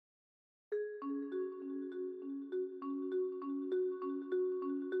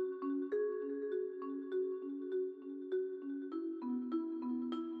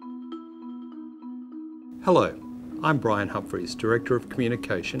Hello, I'm Brian Humphreys, Director of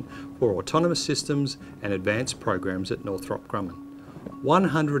Communication for Autonomous Systems and Advanced Programs at Northrop Grumman.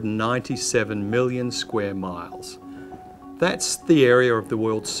 197 million square miles. That's the area of the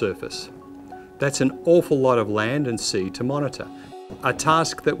world's surface. That's an awful lot of land and sea to monitor, a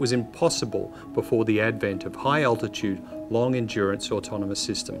task that was impossible before the advent of high-altitude, long-endurance autonomous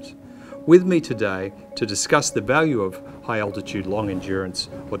systems. With me today to discuss the value of high-altitude, long-endurance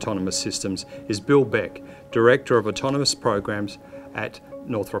autonomous systems is Bill Beck, Director of Autonomous Programs at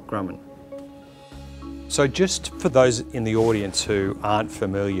Northrop Grumman. So just for those in the audience who aren't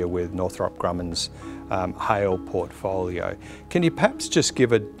familiar with Northrop Grumman's HALE portfolio, can you perhaps just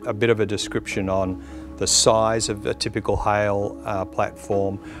give a bit of a description on the size of a typical HALE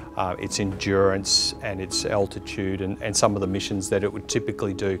platform, its endurance and its altitude, and some of the missions that it would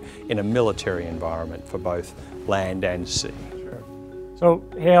typically do in a military environment for both land and sea? Sure. So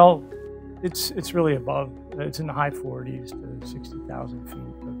HALE, it's really above, it's in the high 40s to 60,000 feet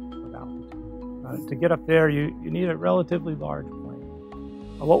of altitude. To get up there, you need a relatively large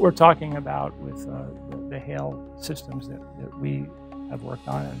plane. What we're talking about with the HALE systems that we have worked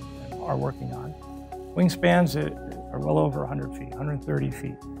on and are working on, wingspans are well over 100 feet, 130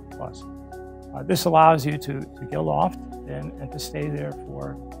 feet plus. This allows you to get aloft and to stay there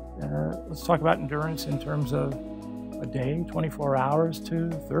for, let's talk about endurance in terms of a day, 24 hours to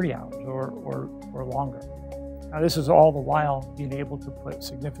 30 hours or longer. Now this is all the while being able to put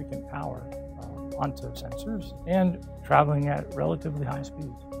significant power onto sensors and traveling at relatively high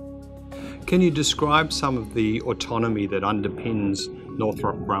speeds. Can you describe some of the autonomy that underpins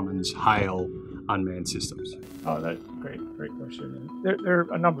Northrop Grumman's HALE unmanned systems? Oh, that's great question. There are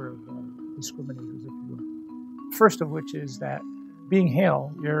a number of discriminators, if you will. First of which is that being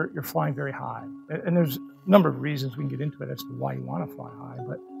HALE, you're flying very high. And there's a number of reasons we can get into it as to why you want to fly high,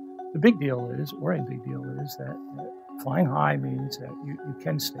 but the big deal is, or a big deal is, that flying high means that you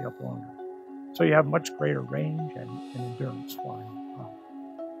can stay up longer. So you have much greater range and endurance flying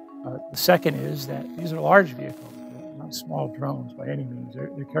high. The second is that these are large vehicles, not small drones by any means. They're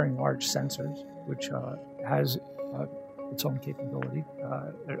carrying large sensors, which has its own capability,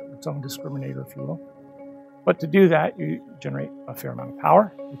 its own discriminator, if you will. But to do that, you generate a fair amount of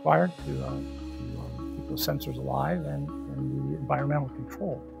power required to keep those sensors alive and the environmental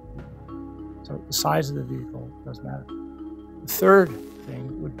control. So the size of the vehicle does matter. The third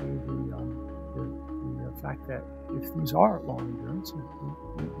thing would be the fact that if these are long endurance,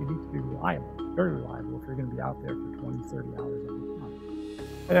 you need to be reliable, very reliable, if you're going to be out there for 20, 30 hours every time.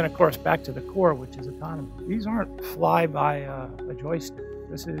 And then, of course, back to the core, which is autonomy. These aren't fly by a joystick.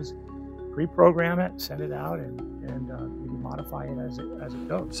 This is pre-program it, send it out, and you modify it as it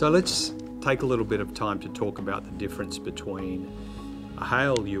goes. So let's take a little bit of time to talk about the difference between a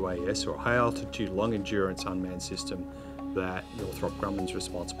HALE UAS, or high altitude long endurance unmanned system, that Northrop Grumman's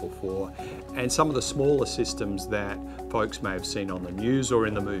responsible for, and some of the smaller systems that folks may have seen on the news or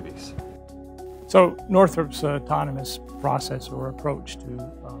in the movies. So Northrop's autonomous process or approach to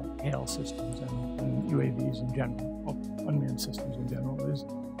HALE systems and UAVs in general, unmanned systems in general, is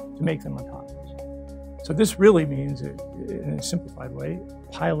to make them autonomous. So this really means, in a simplified way,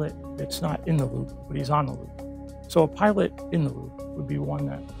 a pilot that's not in the loop, but he's on the loop. So a pilot in the loop would be a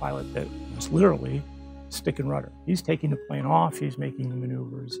pilot that is literally stick and rudder. He's taking the plane off, he's making the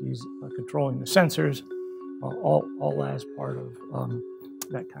maneuvers, he's controlling the sensors, all as part of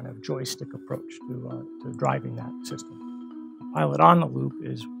that kind of joystick approach to driving that system. A pilot on the loop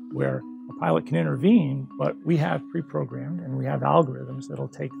is where a pilot can intervene, but we have pre-programmed and we have algorithms that'll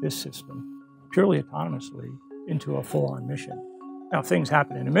take this system purely autonomously into a full-on mission. Now, if things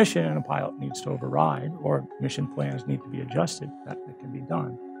happen in a mission and a pilot needs to override, or mission plans need to be adjusted, that can be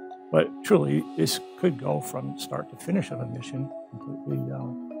done. But truly, this could go from start to finish of a mission completely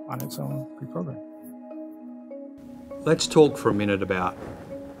on its own pre-program. Let's talk for a minute about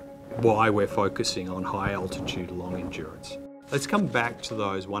why we're focusing on high altitude, long endurance. Let's come back to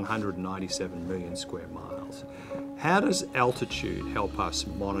those 197 million square miles. How does altitude help us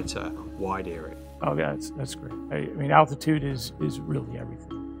monitor wide area? Oh, yeah, that's great. I mean, altitude is really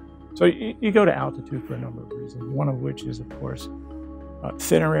everything. So you go to altitude for a number of reasons, one of which is, of course,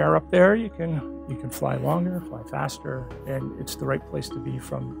 thinner air up there. You can fly longer, fly faster, and it's the right place to be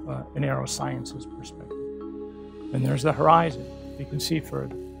from an aerosciences perspective. And there's the horizon. You can see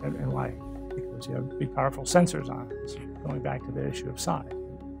further. And why? Because you have big, powerful sensors on it. So going back to the issue of size.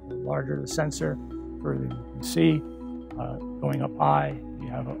 The larger the sensor, further you can see. Going up high, you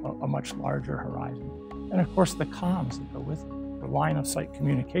have a much larger horizon. And of course, the comms that go with it. The line of sight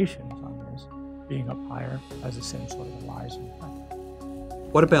communications on this, being up higher, has the same sort of horizon effect.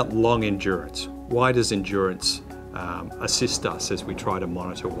 What about long endurance? Why does endurance assist us as we try to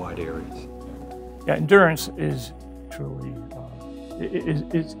monitor wide areas? Yeah, endurance is truly,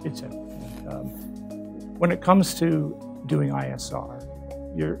 it's everything. When it comes to doing ISR,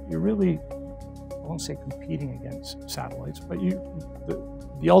 you're really, I won't say competing against satellites, but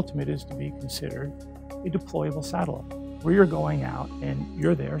the ultimate is to be considered a deployable satellite, where you're going out and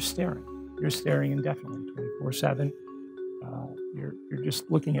you're there staring. You're staring indefinitely, 24/7. You're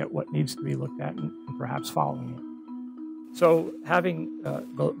just looking at what needs to be looked at and perhaps following it. So having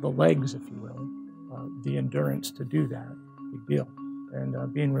the legs, if you will, the endurance to do that, big deal. And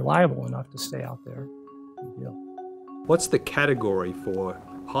being reliable enough to stay out there, big deal. What's the category for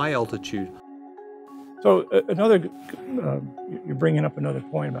high altitude? So you're bringing up another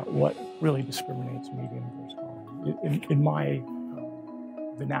point about what really discriminates medium versus high. In my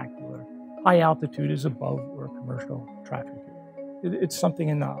vernacular, high altitude is above where commercial traffic is. It's something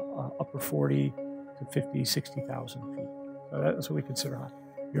in the upper 40 to 50, 60,000 feet. So that's what we consider high.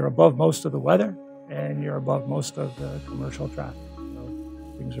 You're above most of the weather, and you're above most of the commercial traffic. So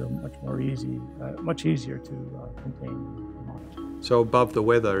things are much easier to contain and monitor. So above the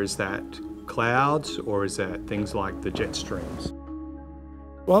weather, is that clouds or is that things like the jet streams?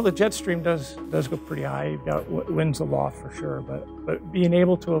 Well, the jet stream does go pretty high. You've got winds aloft for sure, but being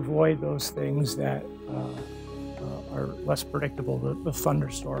able to avoid those things that are less predictable, the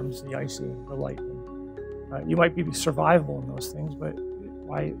thunderstorms, the icing, the lightning. You might be survivable in those things, but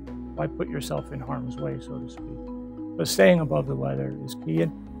why put yourself in harm's way, so to speak? But staying above the weather is key.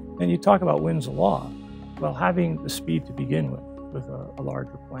 And you talk about winds aloft. Well, having the speed to begin with a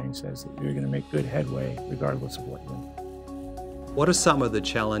larger plane says that you're going to make good headway regardless of what wind. What are some of the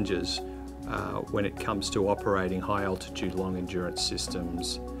challenges when it comes to operating high altitude, long endurance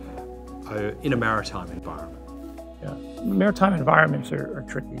systems in a maritime environment? Yeah, maritime environments are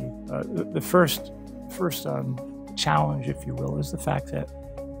tricky. The first challenge, if you will, is the fact that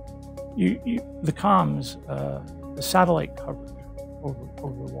the comms, the satellite coverage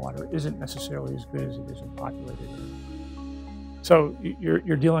over the water isn't necessarily as good as it is in populated areas. So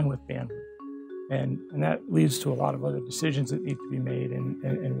you're dealing with bandwidth, and that leads to a lot of other decisions that need to be made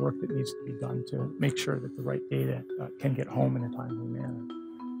and work that needs to be done to make sure that the right data can get home in a timely manner.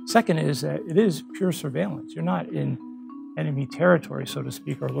 Second is that it is pure surveillance. You're not in enemy territory, so to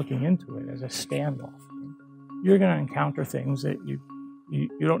speak, or looking into it as a standoff. You're going to encounter things that you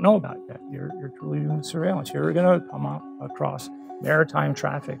don't know about yet. You're truly doing surveillance. You're going to come up across maritime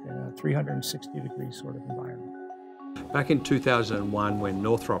traffic in a 360-degree sort of environment. Back in 2001, when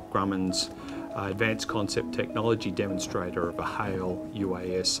Northrop Grumman's Advanced Concept Technology demonstrator of a HALE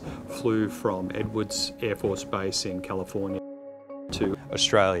UAS flew from Edwards Air Force Base in California to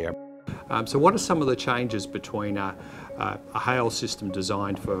Australia. So what are some of the changes between a HALE system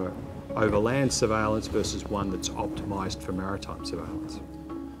designed for overland surveillance versus one that's optimized for maritime surveillance?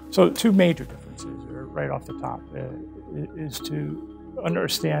 So two major differences right off the top is to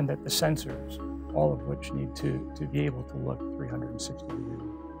understand that the sensors, all of which need to be able to look 360 degrees.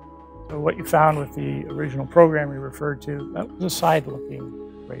 So what you found with the original program we referred to, that was a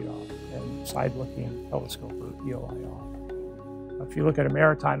side-looking radar and side-looking telescope, or EOIR. If you look at a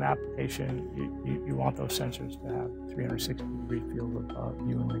maritime application, you want those sensors to have 360-degree field of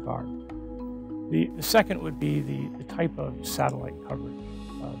view and regard. The second would be the type of satellite coverage,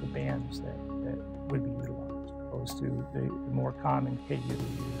 the bands that would be utilized, as opposed to the more common KU,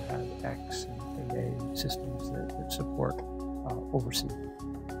 you have X and KA systems that support overseas.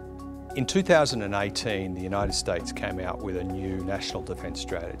 In 2018, the United States came out with a new national defence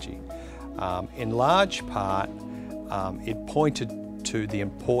strategy. In large part, it pointed to the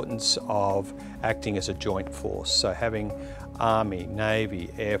importance of acting as a joint force, so having Army, Navy,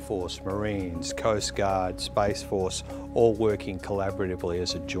 Air Force, Marines, Coast Guard, Space Force, all working collaboratively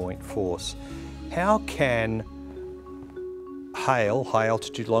as a joint force. How can HALE, high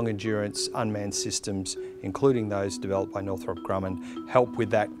altitude, long endurance unmanned systems, including those developed by Northrop Grumman, help with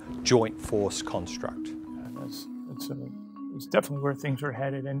that joint force construct? It's definitely where things are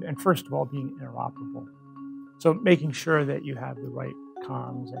headed, and first of all, being interoperable. So making sure that you have the right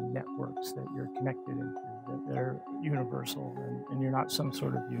comms and networks that you're connected into, that are universal, and you're not some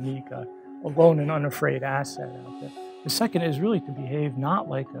sort of unique, alone and unafraid asset out there. The second is really to behave not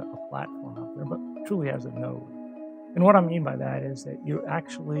like a platform out there, but truly as a node. And what I mean by that is that you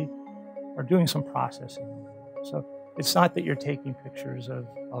actually are doing some processing. So it's not that you're taking pictures of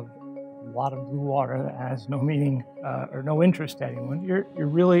a lot of blue water that has no meaning or no interest to anyone. You're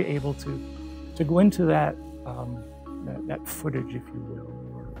really able to go into that footage, if you will,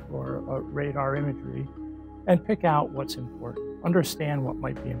 or radar imagery, and pick out what's important, understand what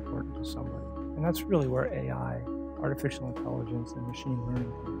might be important to somebody. And that's really where AI, artificial intelligence, and machine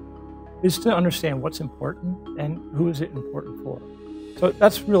learning come in, is to understand what's important and who is it important for. So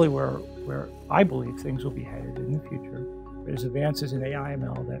that's really where I believe things will be headed in the future. There's advances in AI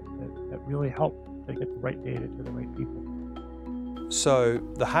ML that really help to get the right data to the right people. So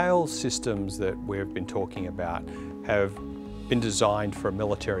the HALE systems that we've been talking about have been designed for a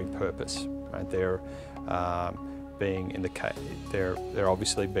military purpose. Right? They're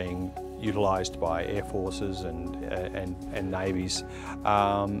obviously being utilised by air forces and navies.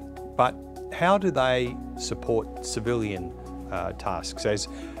 But how do they support civilian tasks? As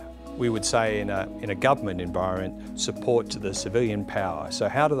we would say in a government environment, support to the civilian power. So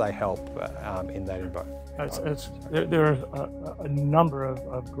how do they help in that environment? There are a number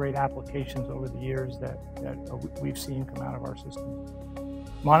of great applications over the years that we've seen come out of our system.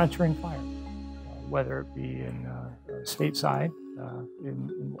 Monitoring fire, whether it be in stateside,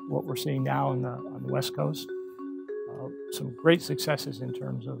 in what we're seeing now on the West Coast. Some great successes in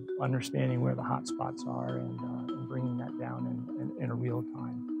terms of understanding where the hot spots are and bringing that down in a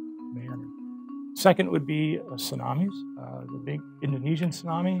real-time manner. Second would be tsunamis. The big Indonesian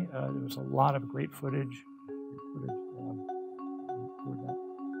tsunami, there was a lot of great footage.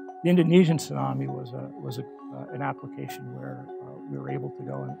 The Indonesian tsunami was an application where we were able to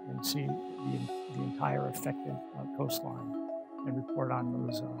go and see the entire affected coastline and report on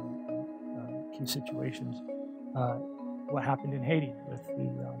those key situations. What happened in Haiti with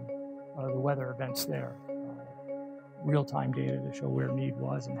the weather events there, real-time data to show where need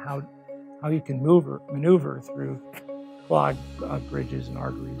was and how you can maneuver through clogged bridges and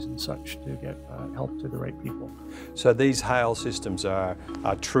arteries and such to get help to the right people. So these HALE systems are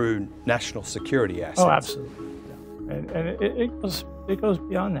true national security assets? Oh, absolutely. Yeah. And it goes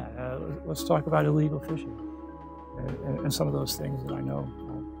beyond that. Let's talk about illegal fishing and some of those things that I know.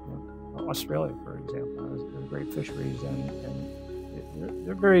 Australia, for example, has great fisheries and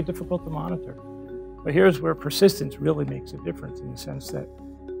they're very difficult to monitor. But here's where persistence really makes a difference in the sense that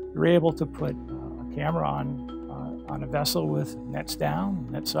you're able to put a camera on a vessel with nets down,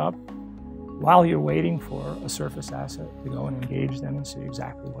 nets up, while you're waiting for a surface asset to go and engage them and see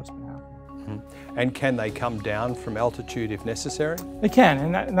exactly what's been happening. Mm-hmm. And can they come down from altitude if necessary? They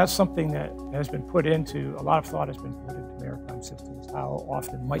can, and that's something that has been put into, a lot of thought has been put into maritime systems. How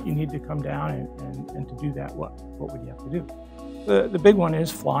often might you need to come down and to do that, what would you have to do? The big one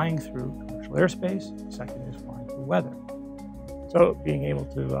is flying through commercial airspace. The second is flying through weather. So being able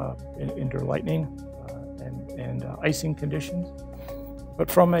to endure lightning and icing conditions.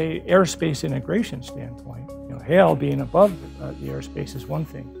 But from a airspace integration standpoint, HALE being above the airspace is one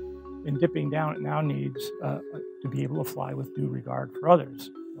thing. In dipping down, it now needs to be able to fly with due regard for others.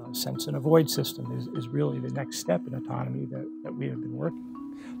 Sense and avoid system is really the next step in autonomy that we have been working.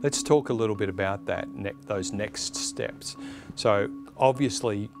 Let's talk a little bit about that, those next steps. So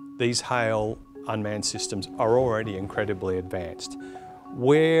obviously these HALE unmanned systems are already incredibly advanced.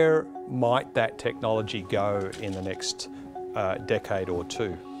 Where might that technology go in the next decade or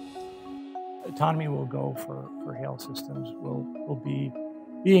two? Autonomy will go for HALE systems will be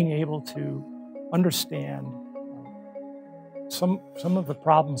being able to understand some of the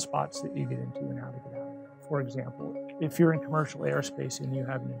problem spots that you get into and how to get out of it. For example, if you're in commercial airspace and you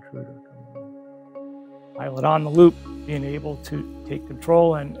have an intruder coming in, pilot on the loop, being able to take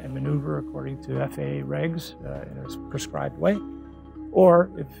control and maneuver according to FAA regs in a prescribed way,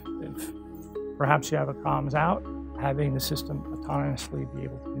 or if perhaps you have a comms out, having the system autonomously be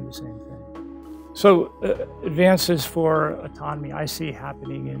able to do the same thing. So advances for autonomy I see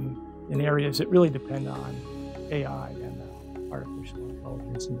happening in areas that really depend on AI and artificial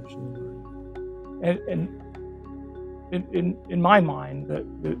intelligence and machine learning. And in my mind,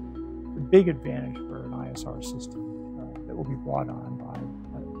 the big advantage for an ISR system that will be brought on by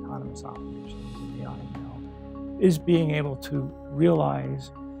autonomous operations and AI now is being able to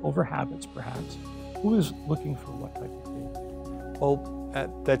realize over habits, perhaps, who is looking for what type of data. Well,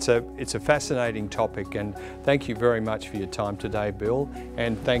 it's a fascinating topic, and thank you very much for your time today, Bill,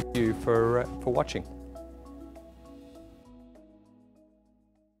 and thank you for watching.